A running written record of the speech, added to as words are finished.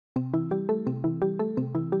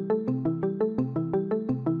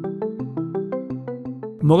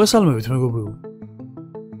მოგესალმებით მეგობრებო.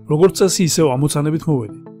 როგორც წესი ისევ ამოცანებით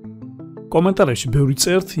მოვედი. კომენტარებში ბევრი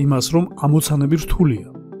წერთ იმას, რომ ამოცანები რთულია.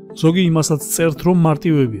 ზოგი იმასაც წერთ, რომ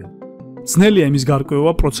მარტივებია. ძნელია იმის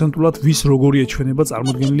გარკვევა პროცენტულად ვის როგორი ეჩვენება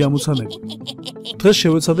წარმოდგენილი ამოცანები. დღეს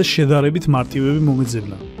შევეცადე შედარებით მარტივები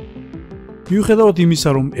მომეძებნა. მიუხედავად იმისა,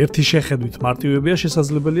 რომ ერთი შეხედვით მარტივებია,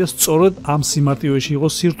 შესაძლებელია სწორედ ამ სიმარტივეში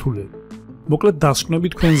იყოს სირთულე. მოკლედ დასკვნები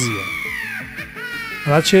თქვენზეა.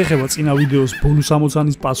 რაც შეეხება წინა ვიდეოს ბონუს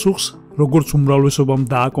ამოცანის პასუხს, როგორც უმრავლესობამ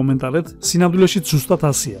დააკომენტარეთ, სინამდვილეში ზუსტად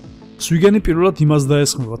ასეა. ზვიგენი პირველად იმას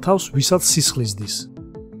დაესხმება თავს, ვისაც სისხლის დის.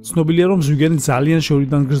 ცნობილია, რომ ზვიგენი ძალიან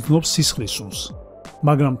შორიდან გრძნობს სისხლის სუნს.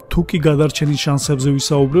 მაგრამ თუ კი გადარჩენის შანსებზე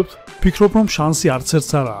ვისაუბრებთ, ვფიქრობ, რომ შანსი არც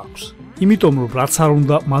ერთს არ აქვს. იმიტომ, რომ რაც არ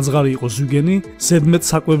უნდა მაძღარი იყოს ზვიგენი, ზედმეტ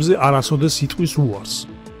საკვებზე არასოდეს იტყვის უარს.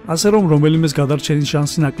 ასე რომ რომელიმეს გადარჩენის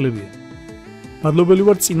შანსი ნაკლებია. მადლობელი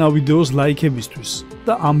ვარ წინა ვიდეოს ლაიქებისთვის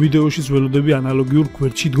და ამ ვიდეოშიც ველოდები ანალოგიურ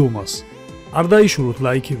გვერდში დგომას. არ დაიშუროთ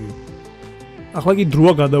ლაიქები. ახლა კი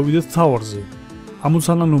დროა გადავიდეთ თავარზე.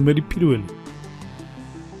 ამოცანა ნომერი 1.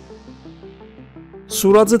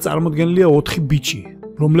 სურათზე წარმოდგენილია 4 ბიჭი,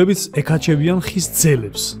 რომლებიც ეკაჩებიან ხის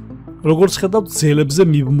ძელებს. როგორც ხედავთ, ძელებზე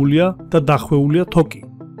მიბმულია და დახვეულია თოკი.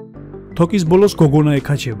 თოკის ბოლოს გოგონა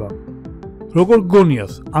ეკაჩება. როგორ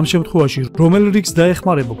გგონიათ, ამ შემთხვევაში რომელ რიგს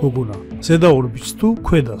დაეხმარება გოგონა, ზედა ორ ბიჭს თუ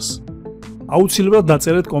ქვედას? აუცილებლად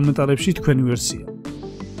დაწერეთ კომენტარებში თქვენი ვერსია.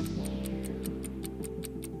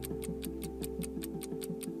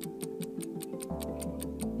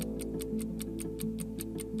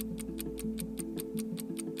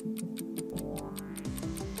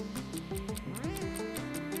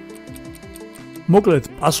 მოკლედ,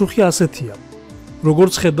 პასუხი ასეთია.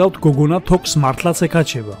 როგორც ხედავთ, გოგონა თოკს მართლაც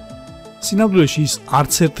ეკაჩება. სინამდვილეში ის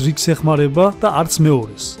არც ერთ რიგს ეხმარება და არც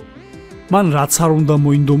მეორეს. მან რაც არ უნდა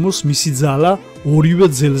მოინდომოს, მისი ძალა ორივე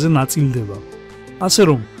ძელზე ნაწილდება. ასე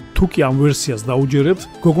რომ, თუ კი ამ ვერსიას დაუჯერებთ,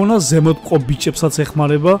 გოგონა ზემოთ მყოფ ბიჭებსაც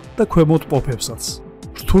ეხმარება და ქვემოთ მყოფებსაც.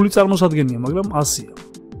 რთული წარმოსადგენია, მაგრამ ასეა.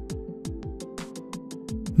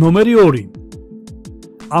 ნომერი 2.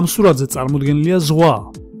 ამ სურათზე წარმოდგენილია ზღვა,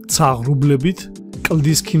 ცა ღრუბლებით,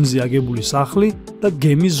 კლდის ქიმზე აგებული სახლი და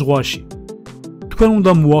გემი ზღვაში. თქვენ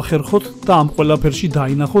უნდა მოახერხოთ და ამ ყველაფერში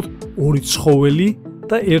დაინახოთ 2 ცხოველი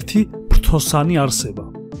და 1 ფრთოსანი არსება.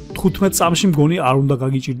 15 წამში მგონი არ უნდა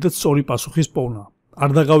გაგიჭირდეთ სწორი პასუხის პოვნა. არ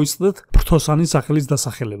დაგავიწყდეთ ფრთოსანის სახელის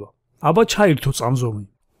დასახელება. აბა ჩაირთო წამზომი.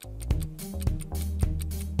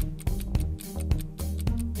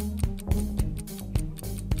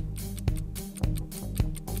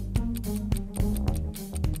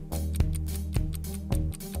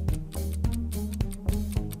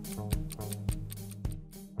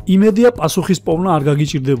 იმედია პასუხის პოვნა არ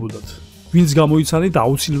გაგიჭირდებოდათ. ვინც გამოიცანით,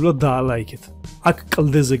 აუცილებლად დაალაიქეთ. აქ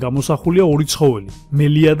კლდეზე გამოსახულია 2 ცხოველი,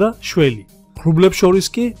 მელია და შველი. ღრუბლებს შორის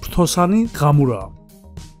კი ფრთოსანი ღამურაა.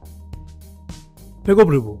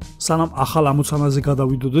 მეგობრებო, სანამ ახალ ამოცანაზე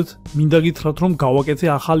გადავიდოდეთ, მინდა გითხრათ, რომ გავაკეთე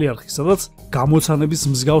ახალი არხი, სადაც გამოცანების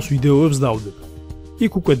მსგავს ვიდეოებს დავდებ.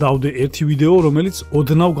 იქ უკვე დავდე ერთი ვიდეო, რომელიც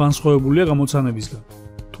ოდნავ განსხვავებულია გამოცანებისგან.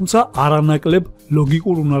 თუმცა არანაკლებ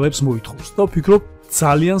ლოგიკურ უნარებს მოითხოვს და ვფიქრობ,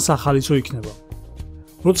 ძალიან სახალისო იქნება.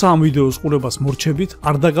 როცა ამ ვიდეოს ყურებას მორჩებით,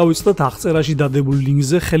 არ დაგავიწყდეთ აღწერაში დადებულ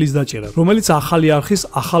ლინკზე ხელის დაჭერა, რომელიც ახალი არხის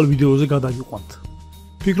ახალ ვიდეოზე გადაგიყვანთ.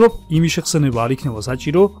 ვფიქრობ, იმის შეხსენება არ იქნება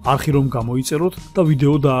საჭირო, არხი რომ გამოიწეროთ და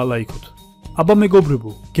ვიდეო დაალაიქოთ. აბა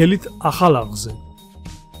მეგობრებო, გელით ახალ არხზე.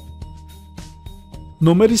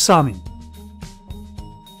 ნომერი 3.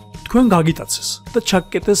 თქვენ გაგიტაცეს და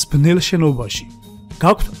ჩაგკეტეს ბნელ შენობაში.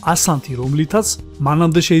 გაქვთ ასანთი, რომლითაც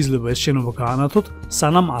მანამდე შეიძლება ეს შენობა გაანათოთ,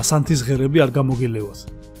 სანამ ასანთის ღერები არ გამოგელევათ.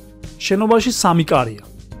 შენობაში 3 კარია.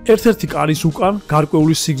 ერთ-ერთი კარის უკან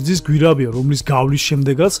გარკვეული სიგრძის გვირაბია, რომლის გავლის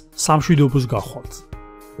შემდეგაც სამშვიდობოს გახვალთ.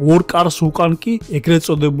 2 კარს უკან კი ეგრეთ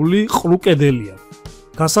წოდებული ყრუ კედელია.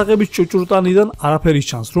 გასაღების ჭუჭურტანიდან არაფერი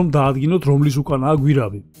ჩანს, რომ დაადგინოთ რომლის უკანაა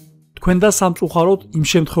გვირაბი. თქვენ და სამწუხაროდ იმ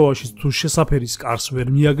შემთხვევაში თუ შესაფერის კარს ვერ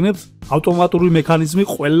მიაგნებთ, ავტომატური მექანიზმი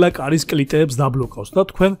ყველა კარის კლიტეებს დაბლოკავს და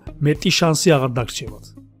თქვენ მეტი შანსი აღარ დაგრჩევათ.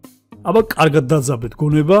 აბა კარგად დაძაბეთ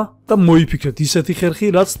გონება და მოიფიქრეთ ისეთი ხერხი,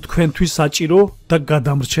 რაც თქვენთვის საჭირო და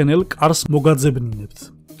გადამრჩენელ კარს მოგაძებნინებთ.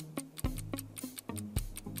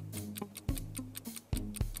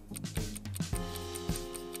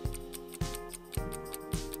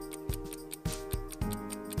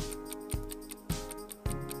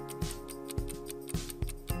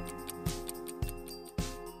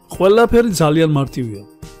 ყველაფერი ძალიან მარტივია.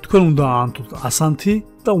 თქვენ უნდა აანთოთ ასანთი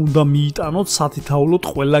და უნდა მიიტანოთ სათითაულოდ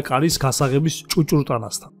ყველა კარის გასაღების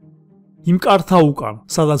ჭუჭურტანასთან. იმ კართა უკან,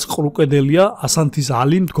 სადაც ყრუკედელია, ასანთის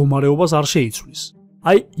ალი მდგომარეობას არ შეიცვლის.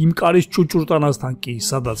 Აი, იმ კარის ჭუჭურტანასთან კი,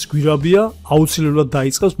 სადაც გვირაბია, აუცილებლად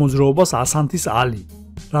დაიწყებს მოძრაობას ასანთის ალი.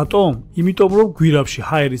 Რატომ? იმიტომ რომ გვირაბში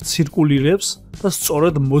ჰაერი ცირკულირებს და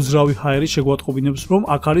სწორედ მოძრავი ჰაერი შეგვატყობინებს, რომ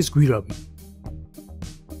აქ არის გვირაბი.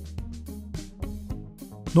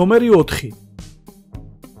 ნომერი 4.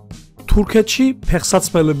 თურქეთში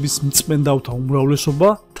ფეხსაცმელების მწმენდავთა უმრავლესობა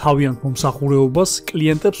თავიანთ მომსახურეობას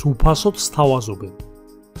კლიენტებს უფასოდ სთავაზობენ.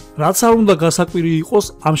 რაც არ უნდა გასაკვირი იყოს,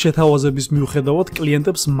 ამ შეთავაზების მიუხედავად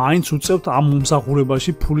კლიენტებს მაინც უწევთ ამ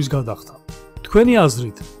მომსახურებაში ფულის გადახდა. თქვენი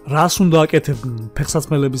აზრით, რას უნდა აკეთებდნენ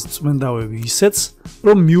ფეხსაცმელების მწმენდავები ისეც,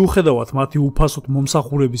 რომ მიუხედავად მათი უფასოდ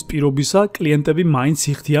მომსახურების პირობისა, კლიენტები მაინც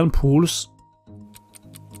იხდიან ფულს?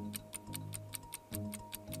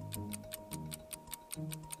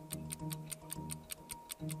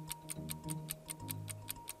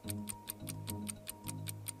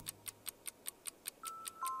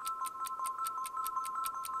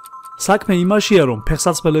 საქმე იმაშია, რომ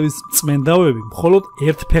ფეხსაცმელების მწმენდავები მხოლოდ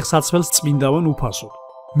ერთ ფეხსაცმელს წმინდავენ უფასოდ.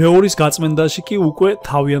 მეორის გაწმენდაში კი უკვე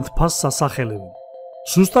თავიანთ ფასს ასახელებენ.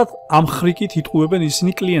 ზუსტად ამ ხრიკით იტყუებენ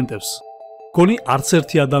ისინი კლიენტებს. გონი არც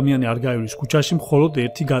ერთი ადამიანი არ გაივლის ქუჩაში მხოლოდ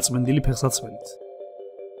ერთი გაწმენდილი ფეხსაცმელით.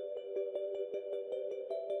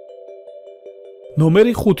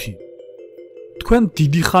 ნომერი 5. თქვენ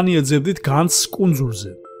დიდი ხანი ეძებდით განძს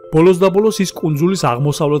კუნძულზე. ბოლოს და ბოლოს ის კუნძულის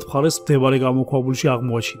აღმოსავლეთ მხარეს მდებარე გამოქვაბულში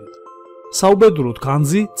აღმოაჩინეთ. საუბედუროდ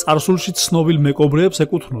განძი წარსულში ცნობილ მეკობრეებს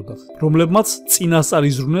ეკუთვნოდათ, რომლებმაც წინასწარ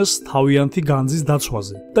იზრუნეს თავიანთი განძის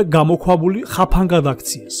დაცვაზე და გამოქვაბული ხაფანგად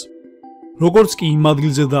აქციეს. როგორც კი იმ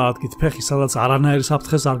ადგილზე დაადგეთ ფეხი, სადაც არანაირ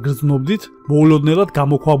საფრთხეს არ გრძნობდით, მოულოდნელად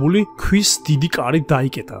გამოქვაბული ქვის დიდი კარით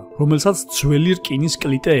დაიკეტა, რომელსაც ძველი რკინის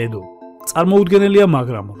კლიტეედო. წარმოუდგენელია,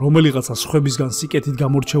 მაგრამ რომელიღაცა სხვებისგან სიკეთით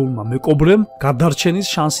გამორჩეულმა მეკობრემ გადარჩენის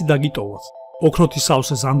შანსი დაგიტოვათ. ოქროთი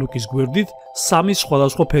სავსე ზანდუკის გვერდით 3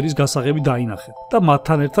 სხვადასხვა ფერის გასაღები დაინახეთ და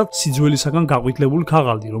მათთან ერთად სიძველისაგან გაყვითლებული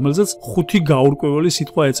ქაღალდი, რომელზეც 5 გაურკვეველი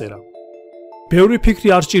სიტყვა ეწერა. ბევრი ფიქრი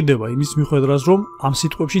არ სჭირდება იმის მიუხედავად, რომ ამ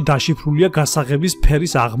სიტყვებში დაშიფრულია გასაღების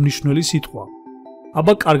ფერის აღმნიშვნელი სიტყვა.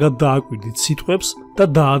 აბა კარგად დააკვირდით სიტყვებს და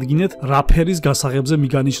დაადგინეთ რა ფერის გასაღებზე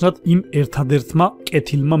მიგანიშნათ იმ ერთადერთმა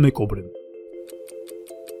კეთილმა მეკობრემ.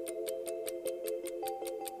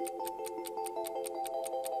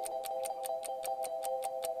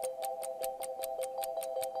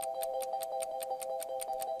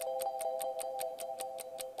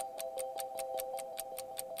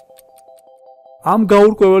 ამ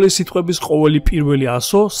გაურკვეველი სიტყვების ყოველი პირველი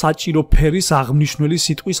 100 საჭირო ფერის აღმნიშვნელი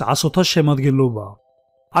სიტყვის 100-თა შემადგენლობაა.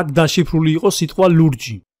 აქ დაშიფრული იყო სიტყვა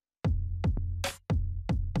ლურჯი.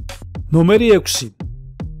 ნომერი 6.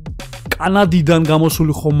 კანადიდან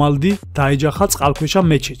გამოსული ხომალდი დაეჯახა წყალქვეშა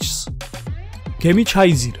მეჩეთს. გემი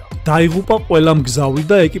ჩაიძირა, დაიღუპა ყველა მგზავრი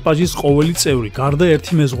და ეკიპაჟის ყოველი წევრი, გარდა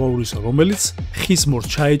ერთი მეზღვაურისა, რომელიც ხის მორს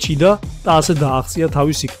ჩაეჭიდა და ასე დააღწია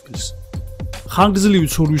თავის სიკვდილს. ხანგრძლივი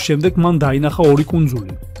ცურვის შემდეგ მან დაინახა 2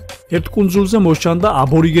 კუნძული. ერთ კუნძულზე მოსჩანდა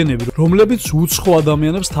აბორიგენები, რომლებიც უცხო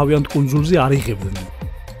ადამიანებს თავიანთ კუნძულზე არ იღებდნენ.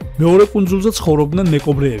 მეორე კუნძულზე ცხოვრობდნენ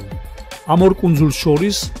მეკობრეები. ამ ორ კუნძულს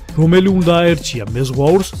შორის რომელი უნდა აერჩია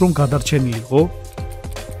მეზღვაურს, რომ გადარჩენილიყო?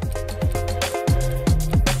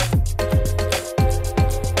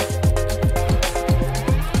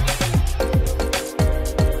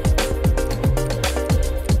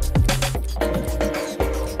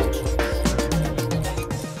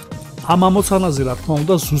 ამ ამოცანაზე რა თქმა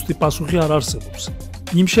უნდა ზუსტი პასუხი არ არსებობს.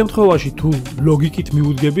 იმ შემთხვევაში თუ ლოგიკით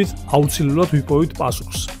მიუდგებით, აუცილებლად ვიპოვით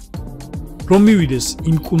პასუხს. რომ მივიდეს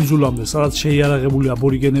იმ კუნძულამდე, სადაც შეიარაღებული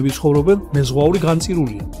აბორიგენები ცხოვრობენ, მეზღვაური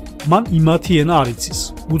განწირულია. მან იმათი ენა არ იცის,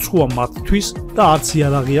 უცხოა მათთვის და არც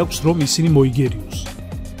იარაღი აქვს, რომ ისინი მოიგერიოს.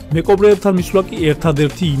 მეკობრეებთან მისვლა კი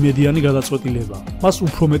ერთადერთი იმედიანი გადაწყვეტილებაა. მას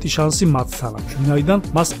უფრო მეტი შანსი მათთან აქვს, ვინაიდან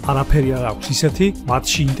მას არაფერი არ აქვს ისეთი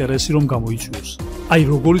მათში ინტერესი რომ გამოიწვიოს. აი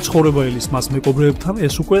როგორი ცხოვრება ელის მას მეკობრეებთან,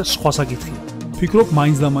 ეს უკვე სხვა საკითხია. ვფიქრობ,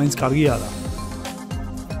 მაინც და მაინც კარგი არაა.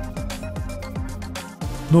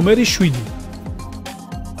 ნომერი 7.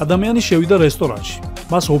 ადამიანი შევიდა რესტორანში.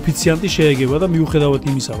 მას ოფიციანტი შეეგება და მიუხედავად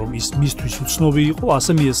იმისა, რომ ის მისთვის უცნობი იყო,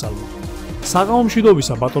 ასე მიესალმა. საღამო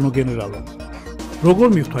მშვიდობისა, ბატონო გენერალო. როგორ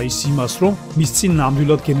მიხვდა ის იმას, რომ მის წინ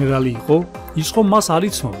ნამდვილად გენერალი იყო? ის ხომ მას არ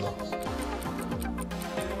იცნობდა.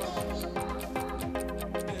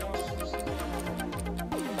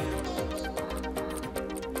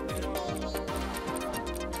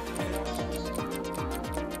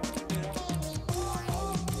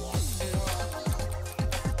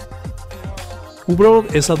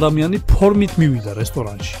 უბრალოდ ეს ადამიანი ფორმით მივიდა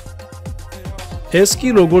რესტორანში. ეს კი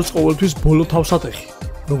როგორც ყოველთვის ბოლო თავსატეხი,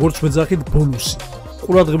 როგორც ვეძახით ბონუსი.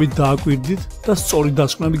 ყურადღებით დააკვირდით და სწორი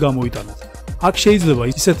დასკვნები გამოიტანეთ. აქ შეიძლება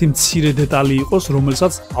ისეთი მცირე დეტალი იყოს,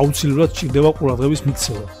 რომელსაც აუცილებლად სჭირდება ყურადღების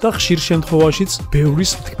მიქცევა და ხშირ შემთხვევაშიც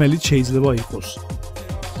ბევრის თქმელით შეიძლება იყოს.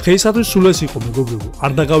 დღეისათვის სულ ეს იყო მეგობრებო.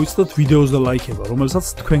 არ დაგავიწყდეთ ვიდეოს და ლაიქება, რომელსაც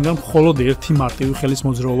თქვენგან მხოლოდ ერთი მარტივი ხელის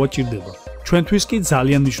მოძრაობა ჭირდება. ჩვენთვის კი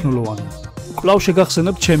ძალიან მნიშვნელოვანია. კვლავ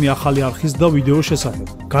შეგახსენებთ ჩემი ახალი არხის და ვიდეოს შესახებ.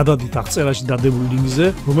 გადადით აღწერაში დადებულ ლინკზე,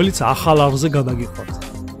 რომელიც ახალ არხზე გადაგიყვანთ.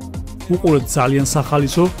 უყურეთ ძალიან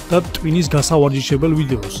სახალისო და ტვინის გასავარჯიშებელ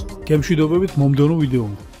ვიდეოს. გემშვიდობებით მომდევნო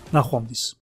ვიდეომდე. ნახვამდის.